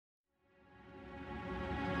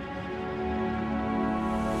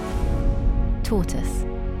Tortoise.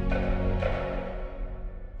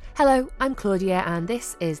 Hello, I'm Claudia and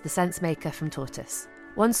this is The Sense Maker from Tortoise.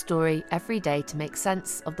 One story every day to make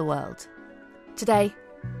sense of the world. Today,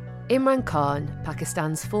 Imran Khan,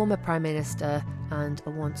 Pakistan's former Prime Minister and a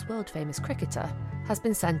once world-famous cricketer, has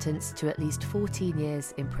been sentenced to at least 14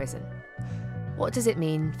 years in prison. What does it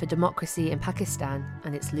mean for democracy in Pakistan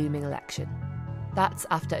and its looming election? That's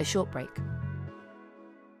after a short break.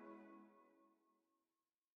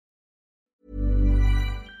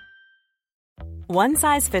 One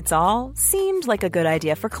size fits all seemed like a good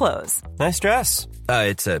idea for clothes. Nice dress.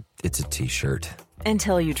 It's a t-shirt.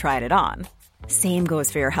 Until you tried it on. Same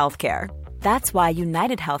goes for your healthcare. That's why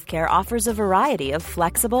United Healthcare offers a variety of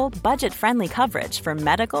flexible, budget-friendly coverage for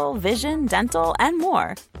medical, vision, dental, and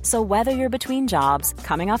more. So whether you're between jobs,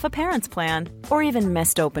 coming off a parent's plan, or even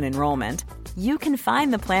missed open enrollment, you can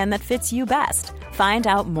find the plan that fits you best. Find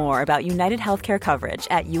out more about United Healthcare coverage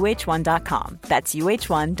at uh1.com. That's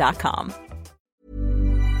uh1.com.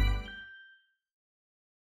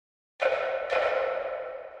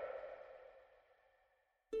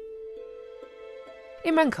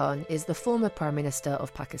 Imran Khan is the former Prime Minister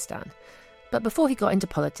of Pakistan. But before he got into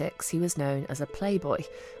politics, he was known as a playboy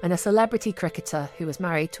and a celebrity cricketer who was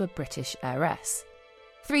married to a British heiress.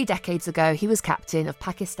 3 decades ago, he was captain of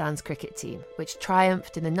Pakistan's cricket team, which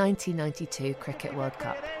triumphed in the 1992 Cricket World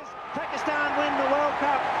Cup. Pakistan win the World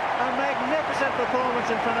Cup, a magnificent performance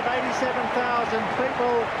in front of 87,000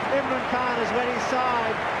 people. Imran Khan has led his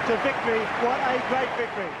side to victory. What a great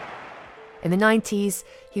victory. In the 90s,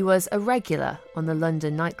 he was a regular on the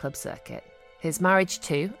London nightclub circuit. His marriage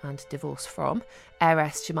to, and divorce from,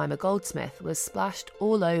 heiress Jemima Goldsmith was splashed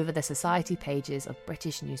all over the society pages of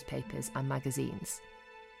British newspapers and magazines.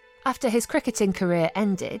 After his cricketing career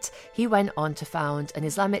ended, he went on to found an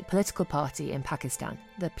Islamic political party in Pakistan,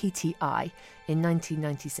 the PTI, in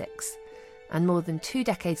 1996. And more than 2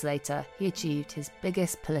 decades later, he achieved his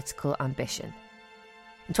biggest political ambition.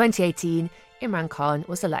 In 2018, Imran Khan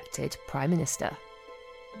was elected Prime Minister.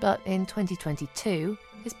 But in 2022,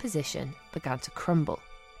 his position began to crumble.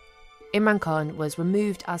 Imran Khan was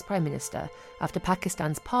removed as Prime Minister after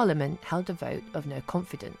Pakistan's parliament held a vote of no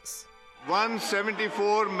confidence.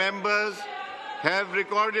 174 members have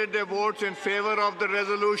recorded their votes in favour of the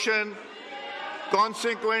resolution.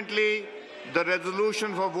 Consequently, the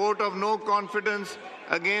resolution for vote of no confidence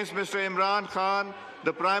against Mr. Imran Khan,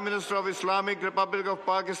 the Prime Minister of Islamic Republic of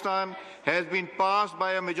Pakistan, has been passed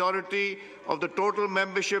by a majority of the total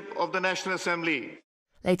membership of the National Assembly.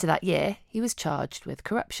 Later that year, he was charged with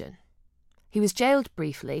corruption. He was jailed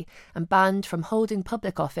briefly and banned from holding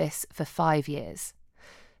public office for 5 years.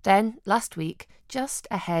 Then, last week, just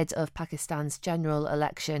ahead of Pakistan's general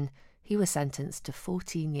election, he was sentenced to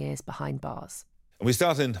 14 years behind bars. We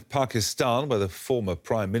start in Pakistan, where the former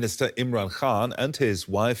Prime Minister Imran Khan and his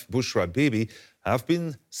wife Bushra Bibi have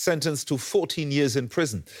been sentenced to 14 years in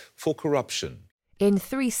prison for corruption. In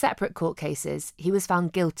 3 separate court cases, he was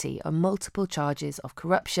found guilty on multiple charges of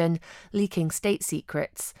corruption, leaking state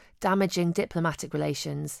secrets, damaging diplomatic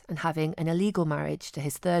relations, and having an illegal marriage to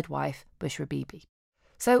his third wife, Bushra Bibi.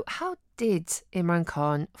 So how did Imran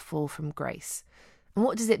Khan fall from grace? And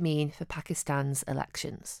what does it mean for Pakistan's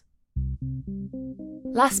elections?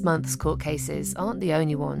 Last month's court cases aren't the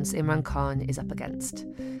only ones Imran Khan is up against.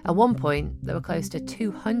 At one point, there were close to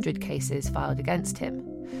 200 cases filed against him.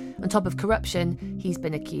 On top of corruption, he's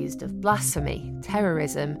been accused of blasphemy,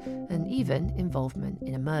 terrorism, and even involvement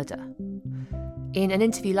in a murder. In an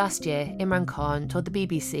interview last year, Imran Khan told the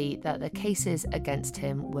BBC that the cases against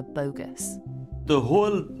him were bogus. The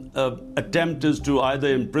whole attempt is to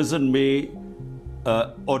either imprison me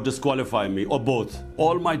or disqualify me, or both.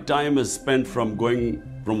 All my time is spent from going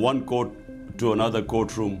from one court to another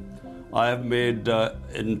courtroom. I have made,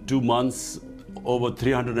 in 2 months, over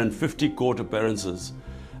 350 court appearances.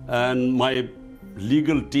 And my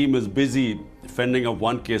legal team is busy fending off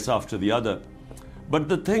one case after the other. But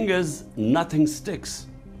the thing is, nothing sticks,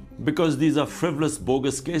 because these are frivolous,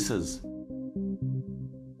 bogus cases.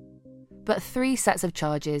 But 3 sets of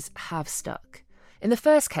charges have stuck. In the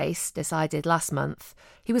first case, decided last month,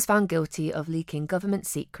 he was found guilty of leaking government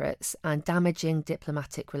secrets and damaging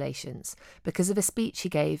diplomatic relations because of a speech he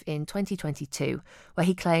gave in 2022 where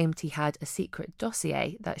he claimed he had a secret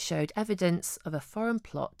dossier that showed evidence of a foreign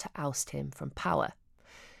plot to oust him from power.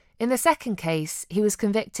 In the second case, he was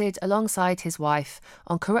convicted alongside his wife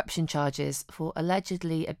on corruption charges for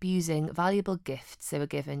allegedly abusing valuable gifts they were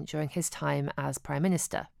given during his time as Prime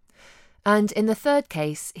Minister. And in the third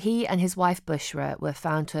case, he and his wife Bushra were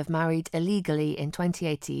found to have married illegally in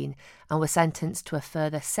 2018 and were sentenced to a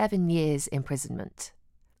further 7 years imprisonment.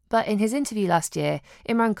 But in his interview last year,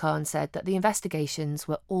 Imran Khan said that the investigations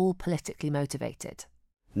were all politically motivated.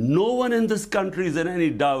 No one in this country is in any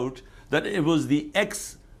doubt that it was the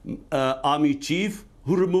ex-army chief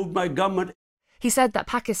who removed my government. He said that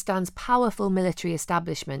Pakistan's powerful military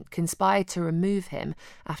establishment conspired to remove him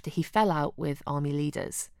after he fell out with army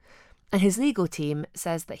leaders. And his legal team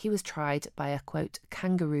says that he was tried by a, quote,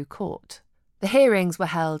 kangaroo court. The hearings were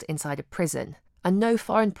held inside a prison, and no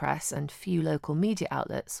foreign press and few local media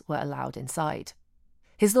outlets were allowed inside.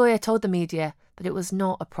 His lawyer told the media that it was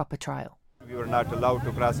not a proper trial. We were not allowed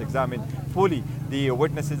to cross-examine fully the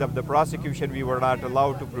witnesses of the prosecution. We were not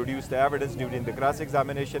allowed to produce the evidence during the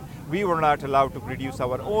cross-examination. We were not allowed to produce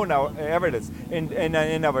our own evidence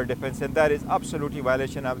in our defense, and that is absolutely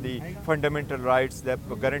violation of the fundamental rights that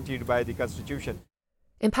were guaranteed by the Constitution.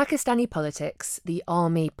 In Pakistani politics, the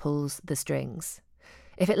army pulls the strings.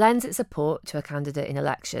 If it lends its support to a candidate in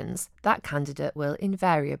elections, that candidate will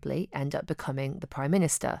invariably end up becoming the Prime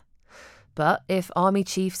Minister. But if army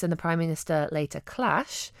chiefs and the Prime Minister later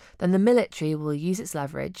clash, then the military will use its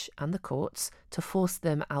leverage and the courts to force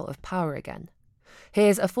them out of power again.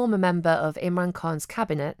 Here's a former member of Imran Khan's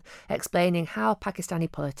cabinet explaining how Pakistani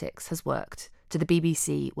politics has worked to the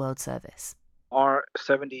BBC World Service. Our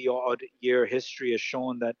 70-odd-year history has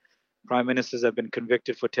shown that Prime Ministers have been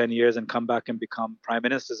convicted for 10 years and come back and become Prime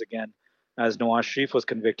Ministers again, as Nawaz Sharif was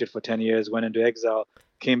convicted for 10 years, went into exile,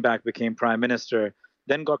 came back, became Prime Minister,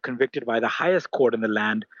 then got convicted by the highest court in the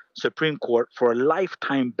land, Supreme Court, for a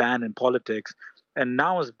lifetime ban in politics, and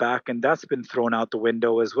now is back, and that's been thrown out the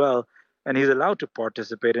window as well. And he's allowed to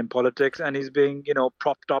participate in politics, and he's being,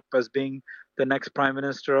 propped up as being the next Prime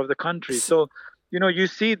Minister of the country. So, you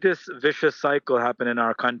see this vicious cycle happen in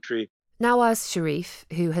our country. Nawaz Sharif,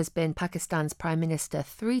 who has been Pakistan's Prime Minister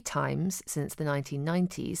 3 times since the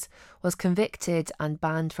 1990s, was convicted and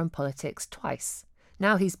banned from politics twice.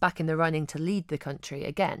 Now he's back in the running to lead the country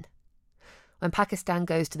again. When Pakistan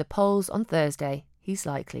goes to the polls on Thursday, he's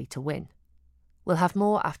likely to win. We'll have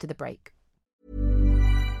more after the break.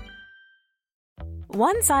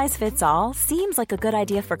 One size fits all seems like a good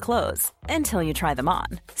idea for clothes until you try them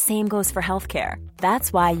on. Same goes for healthcare.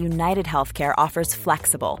 That's why United Healthcare offers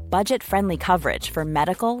flexible, budget-friendly coverage for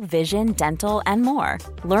medical, vision, dental, and more.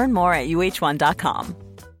 Learn more at uh1.com.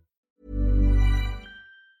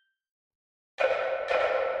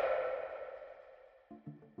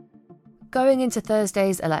 Going into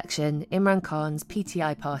Thursday's election, Imran Khan's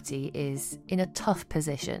PTI party is in a tough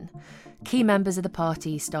position. Key members of the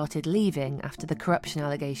party started leaving after the corruption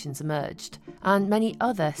allegations emerged, and many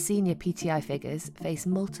other senior PTI figures face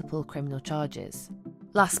multiple criminal charges.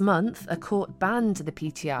 Last month, a court banned the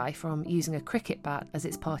PTI from using a cricket bat as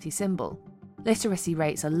its party symbol. Literacy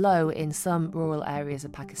rates are low in some rural areas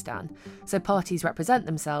of Pakistan, so parties represent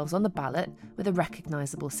themselves on the ballot with a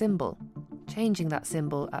recognisable symbol. Changing that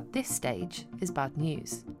symbol at this stage is bad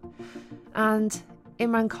news. And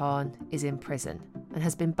Imran Khan is in prison and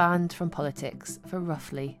has been banned from politics for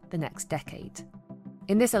roughly the next decade.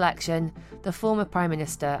 In this election, the former Prime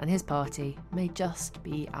Minister and his party may just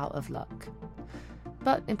be out of luck.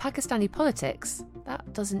 But in Pakistani politics,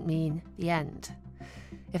 that doesn't mean the end.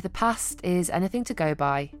 If the past is anything to go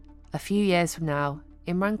by, a few years from now,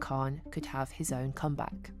 Imran Khan could have his own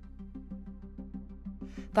comeback.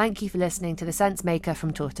 Thank you for listening to The Sense Maker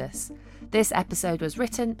from Tortoise. This episode was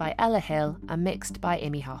written by Ella Hill and mixed by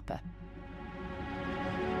Imi Harper.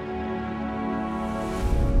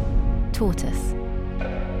 Tortoise.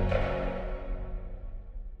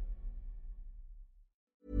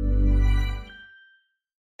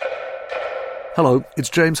 Hello, it's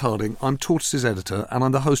James Harding. I'm Tortoise's editor and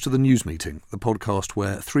I'm the host of The News Meeting, the podcast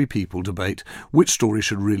where 3 people debate which story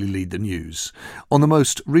should really lead the news. On the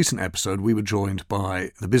most recent episode, we were joined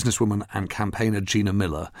by the businesswoman and campaigner Gina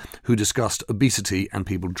Miller, who discussed obesity and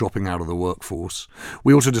people dropping out of the workforce.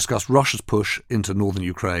 We also discussed Russia's push into northern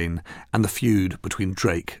Ukraine and the feud between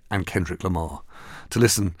Drake and Kendrick Lamar. To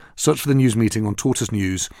listen, search for The News Meeting on Tortoise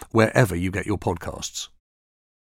News wherever you get your podcasts.